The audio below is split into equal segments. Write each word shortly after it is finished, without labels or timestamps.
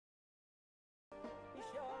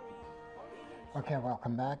Okay,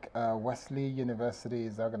 welcome back. Wesley University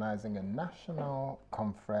is organizing a national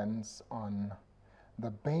conference on the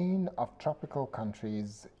bane of tropical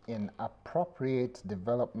countries in appropriate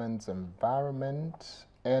development, environment,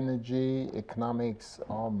 energy, economics,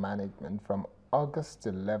 or management from August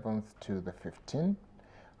 11th to the 15th,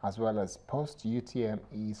 as well as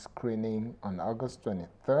post-UTME screening on August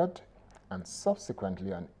 23rd, and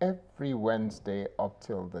subsequently on every Wednesday up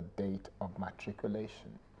till the date of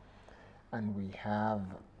matriculation. And we have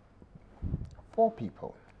 4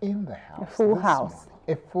 people in the house. A full house. Morning.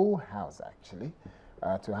 A full house, actually,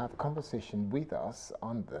 to have conversation with us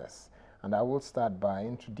on this. And I will start by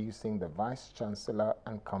introducing the Vice Chancellor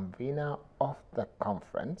and convener of the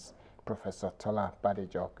conference, Professor Tola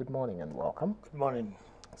Badejo. Good morning and welcome. Good morning.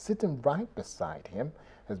 Sitting right beside him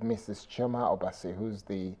is Mrs. Choma Obasi, who's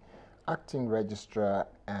the Acting Registrar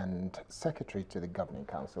and Secretary to the Governing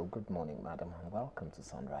Council. Good morning, Madam, and welcome to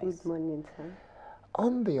Sunrise. Good morning, sir.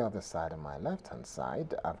 On the other side, on my left-hand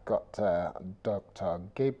side, I've got Dr.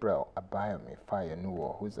 Gabriel Abayomi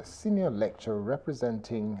Fayenuwo, who's a senior lecturer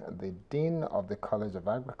representing the Dean of the College of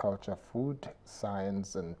Agriculture, Food,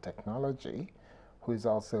 Science and Technology, who is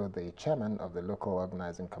also the chairman of the local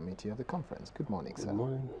organizing committee of the conference. Good morning, sir. Good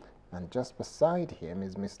morning. And just beside him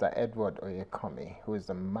is Mr. Edward Oyekomi, who is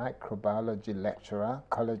a microbiology lecturer,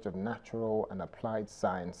 College of Natural and Applied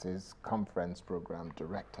Sciences Conference Program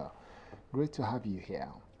Director. Great to have you here.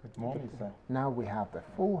 Good morning, sir. Now we have the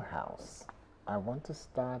full house. I want to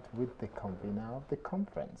start with the convener of the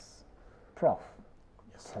conference. Prof,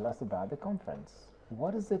 tell us about the conference.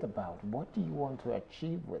 What is it about? What do you want to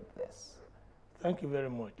achieve with this? Thank you very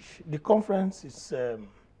much. The conference is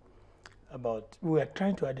about, we are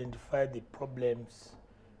trying to identify the problems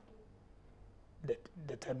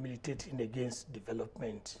that are militating against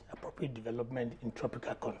development, appropriate development in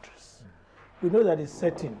tropical countries. We know that it's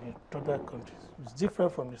setting in tropical countries. It's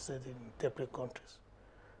different from the setting in temperate countries.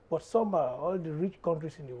 But somehow, all the rich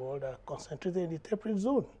countries in the world are concentrated in the temperate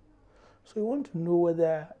zone. So we want to know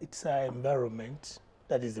whether it's our environment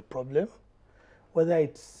that is the problem, whether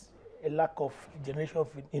it's a lack of generation of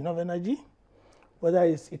enough energy, whether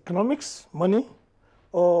it's economics, money,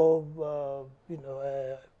 or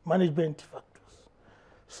management factors.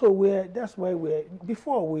 So that's why the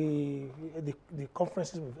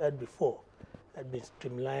conferences we've had before had been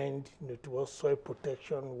streamlined towards soil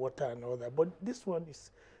protection, water, and all that. But this one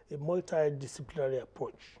is a multidisciplinary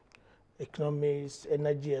approach. Economists,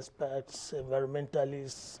 energy experts,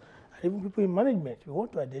 environmentalists, and even people in management. We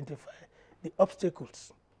want to identify the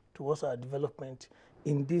obstacles towards our development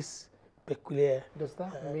in this peculiar Does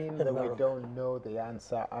that mean that we don't know the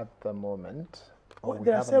answer at the moment? Well,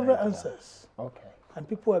 there are several answers. Okay. And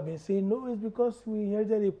people have been saying, no, it's because we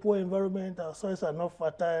inherited a poor environment, our soils are not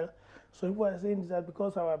fertile. So people are saying that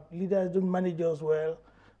because our leaders don't manage us well.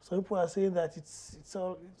 So people are saying that it's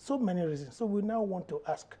so many reasons. So we now want to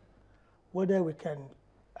ask whether we can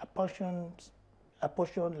apportion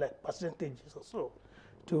like percentages or so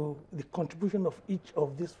to the contribution of each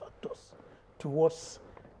of these factors towards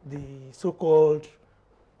the so-called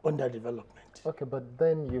underdevelopment. Okay, but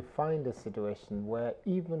then you find a situation where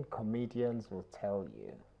even comedians will tell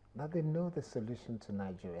you that they know the solution to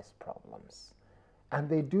Nigeria's problems. And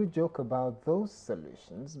they do joke about those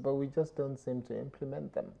solutions, but we just don't seem to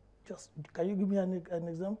implement them. Can you give me an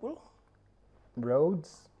example?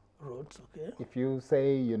 Roads. Roads, okay. If you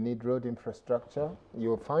say you need road infrastructure,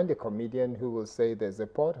 you'll find a comedian who will say there's a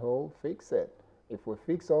pothole, fix it. If we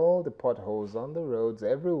fix all the potholes on the roads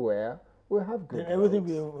everywhere, we'll have good roads. Everything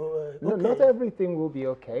will okay. No, not everything will be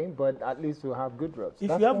okay, but at least we'll have good roads.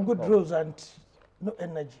 If you have good roads and no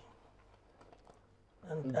energy,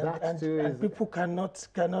 and people cannot,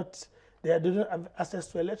 they don't have access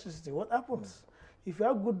to electricity, what happens? If you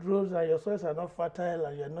have good roads and your soils are not fertile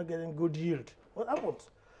and you're not getting good yield, what happens?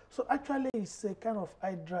 So actually it's a kind of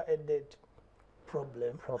hydra-headed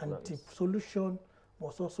problem, and the solution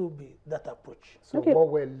must also be that approach. So what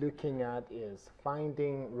we're looking at is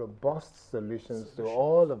finding robust solutions to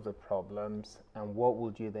all of the problems, and what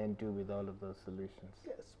would you then do with all of those solutions?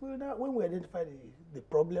 Yes, when we identify the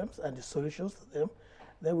problems and the solutions to them,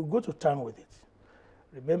 then we go to town with it.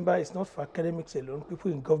 Remember, it's not for academics alone.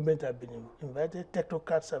 People in government have been invited,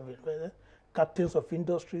 technocrats have been invited, captains of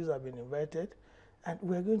industries have been invited, and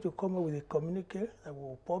we're going to come up with a communique that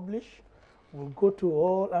we'll publish. We'll go to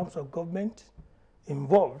all arms of government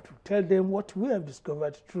involved to tell them what we have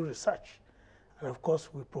discovered through research. And of course,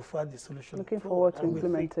 we prefer the solution. Looking forward to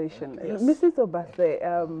implementation. Yes. Mrs.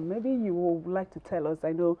 Obase, maybe you would like to tell us,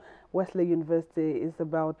 I know Wesley University is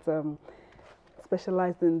about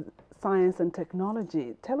specialized in science and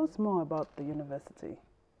technology. Tell us more about the university.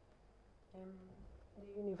 The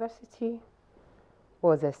university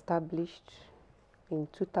was established in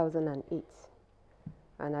 2008,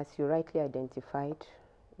 and as you rightly identified,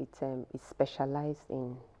 it's specialized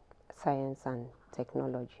in science and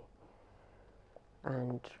technology,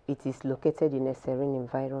 and it is located in a serene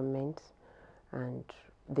environment. And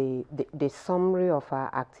the summary of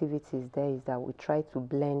our activities there is that we try to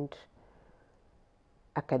blend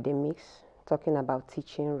academics, talking about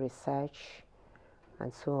teaching, research,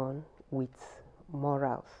 and so on, with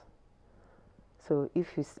morals. So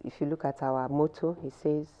if you look at our motto, it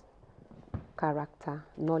says character,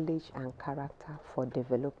 knowledge and character for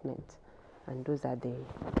development. And those are the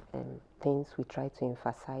things we try to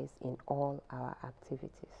emphasize in all our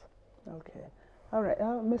activities. Okay. All right.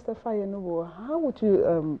 Mr. Fayenobo, how would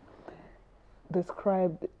you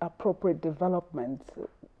describe appropriate development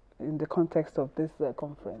in the context of this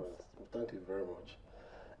conference? Thank you very much.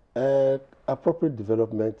 Appropriate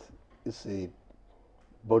development is a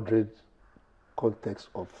broad context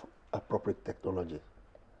of appropriate technology,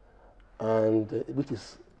 and which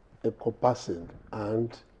is encompassing,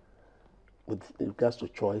 and with regards to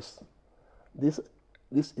choice, these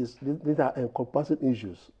are encompassing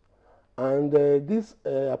issues, and this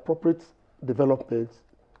appropriate development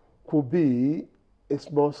could be a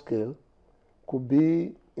small scale, could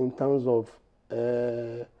be in terms of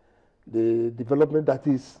the development that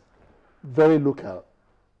is very local,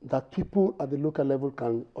 that people at the local level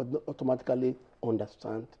can automatically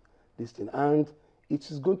understand this thing. And it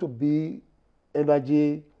is going to be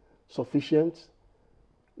energy sufficient,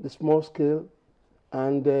 the small scale,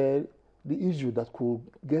 and the issue that could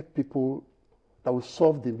get people, that will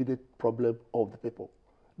solve the immediate problem of the people.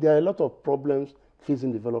 There are a lot of problems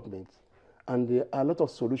facing development, and there are a lot of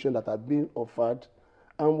solutions that are being offered,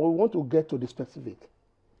 and we want to get to the specific,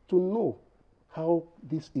 to know how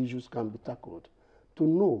these issues can be tackled, to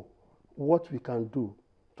know what we can do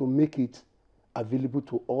to make it available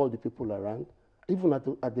to all the people around, even at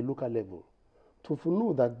the local level, to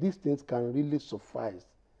know that these things can really suffice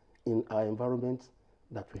in our environment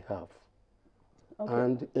that we have. Okay.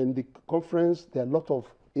 And in the conference, there are a lot of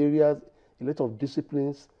areas, a lot of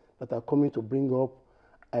disciplines that are coming to bring up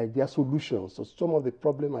their solutions to some of the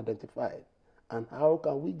problems identified, and how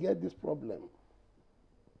can we get this problem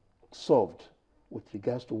solved with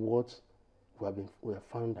regards to what we have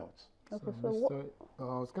found out. Okay, so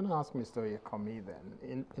I was going to ask Mr. Yakomi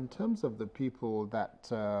then, in terms of the people that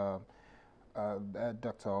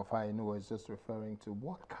Dr. Ofainu was just referring to,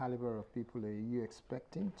 what caliber of people are you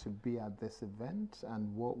expecting to be at this event,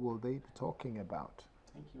 and what will they be talking about?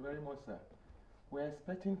 Thank you very much, sir. We're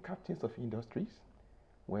expecting captains of industries,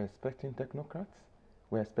 we're expecting technocrats,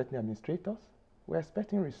 we're expecting administrators, we're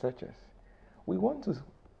expecting researchers. We want to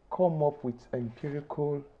come up with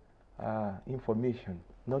empirical information,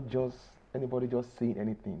 not just anybody just saying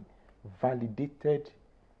anything, validated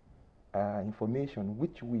information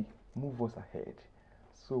which will move us ahead.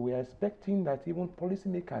 So we are expecting that even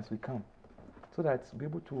policymakers will come, so that we'll be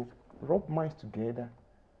able to rub minds together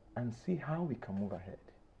and see how we can move ahead.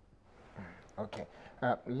 Okay,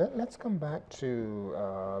 let's come back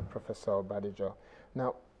to Professor Badijo.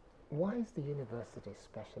 Now, why is the university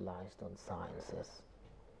specialized on sciences?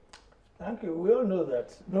 Thank you. We all know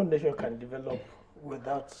that no nation can develop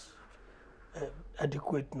without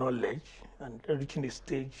adequate knowledge and reaching a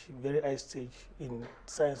stage, very high stage in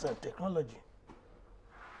science and technology.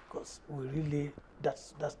 Because we really,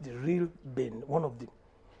 that's the real bane, one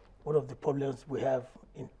of the problems we have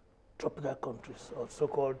in tropical countries, or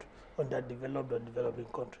so-called underdeveloped or developing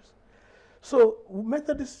countries. So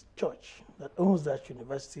Methodist Church, that owns that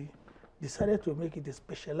university, decided to make it a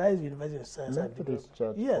specialized university in science and development. Methodist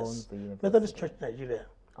Church owns the university? Methodist Church Nigeria.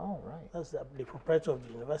 Oh, right. That's the proprietor of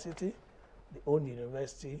the university. They own the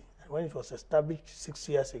university. And when it was established 6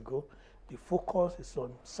 years ago, the focus is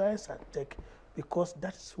on science and tech, because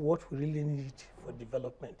that's what we really need for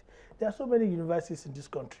development. There are so many universities in this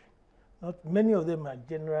country. Not many of them are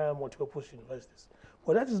general multipurpose universities.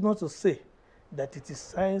 But that is not to say that it is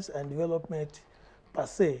science and development per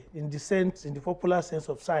se, in the popular sense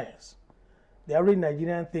of science. The average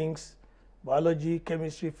Nigerian thinks biology,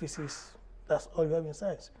 chemistry, physics, that's all you have in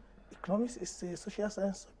science. Economics is a social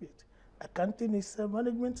science subject. Accounting is a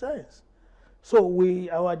management science. So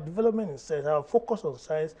our development in science, our focus on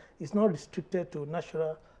science is not restricted to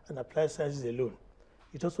natural and applied sciences alone.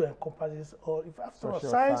 It also encompasses all. If after all,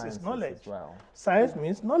 science is knowledge. Well. Science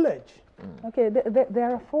means knowledge. Mm. Okay,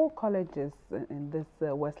 there are 4 colleges in this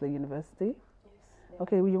Wesley University. Yes.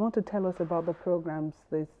 Okay, well, you want to tell us about the programs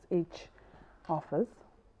this each offers?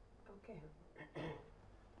 Okay.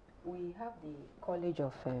 We have the College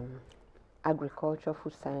of agriculture,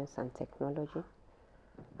 food science, and technology.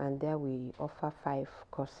 And there we offer 5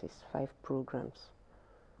 courses, 5 programs.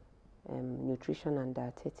 Nutrition and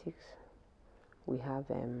dietetics. We have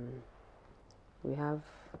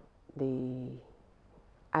the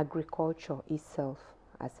agriculture itself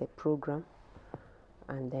as a program,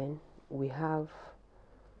 and then we have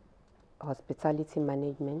hospitality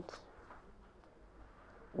management.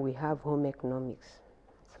 We have home economics.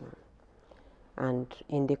 And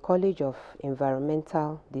in the College of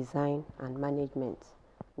Environmental Design and Management,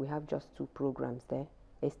 we have just 2 programs there: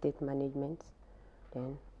 estate management,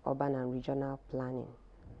 then urban and regional planning.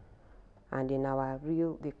 And in our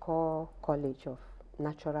the core College of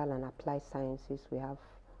Natural and Applied Sciences, we have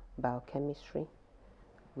biochemistry,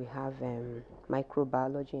 we have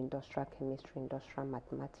microbiology, industrial chemistry, industrial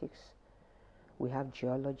mathematics, we have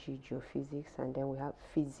geology, geophysics, and then we have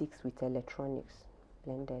physics with electronics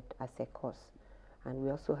blended as a course. And we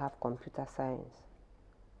also have computer science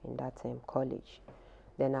in that college.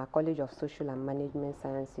 Then our College of Social and Management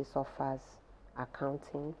Sciences offers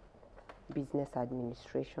accounting, business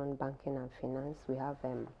administration, banking and finance. We have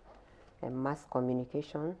mass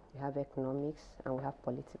communication, we have economics, and we have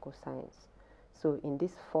political science. So in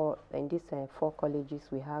these 4 colleges,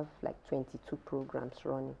 we have like 22 programs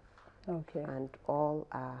running. Okay. And all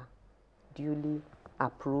are duly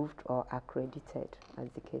approved or accredited, as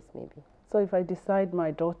the case may be. So if I decide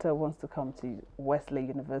my daughter wants to come to Wesley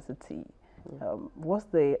University, what's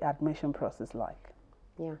the admission process like?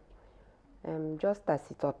 Yeah. Just as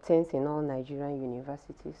it obtains in all Nigerian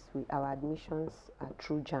universities, our admissions are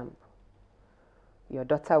through JAMB. Your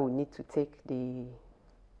daughter will need to take the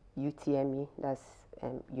UTME, that's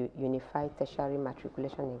Unified Tertiary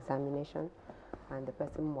Matriculation Examination, and the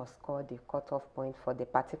person must score the cutoff point for the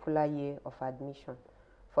particular year of admission.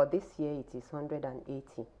 For this year, it is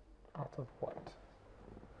 180. Out of what?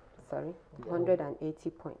 Sorry? 180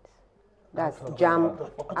 points. That's JAMB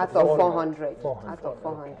out of 400. Out of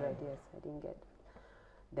 400, yes, I didn't get that.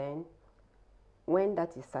 Then, when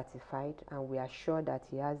that is certified and we are sure that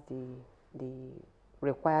he has the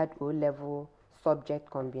required O-level subject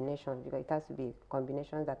combination, because it has to be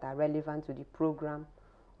combinations that are relevant to the program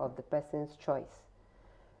of the person's choice,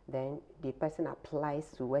 then the person applies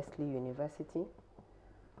to Wesley University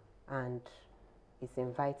and is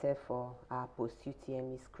invited for our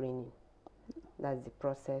post-UTME screening. That's the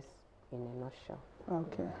process in a nutshell.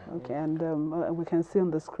 Okay, okay, and we can see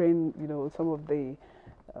on the screen, you know, some of the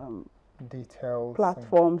details,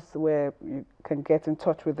 platforms where you can get in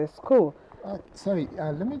touch with the school. Sorry,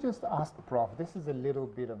 let me just ask Prof. This is a little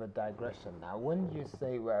bit of a digression now. When you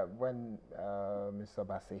say, when Mr.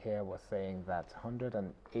 Bassi here was saying that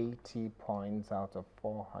 180 points out of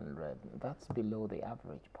 400, that's below the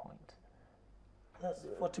average point. That's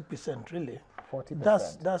 40%, really. 40%.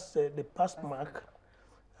 That's the pass mark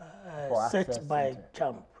set by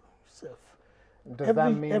JAMB itself. Does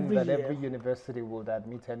that mean that every university would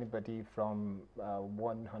admit anybody from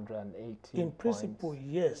 180 In principle,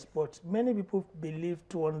 yes, but many people believe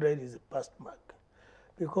 200 is a pass mark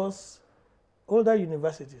because older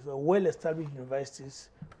universities or well-established universities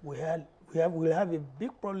will have a big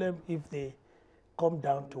problem if they come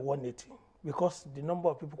down to 180 because the number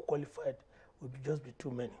of people qualified would just be too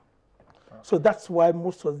many. Okay. So that's why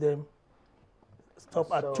most of them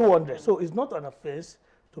stop at 200. So it's not an offense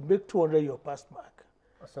to make 200 your pass mark,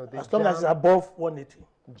 so as long as it's above 180.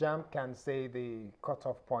 JAMB can say the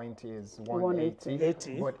cutoff point is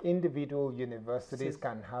 180, but individual universities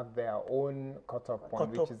can have their own cutoff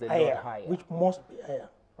point, which is a lot higher. Which must be higher.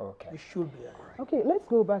 Okay. It should be higher. Okay, let's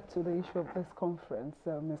go back to the issue of this conference,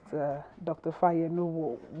 Mr. Dr.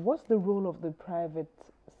 Fayenowo. What's the role of the private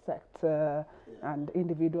sector and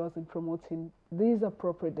individuals in promoting these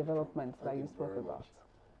appropriate developments that you spoke about?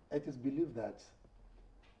 It is believed that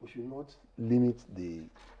we should not limit the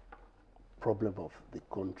problem of the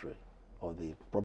country or the problem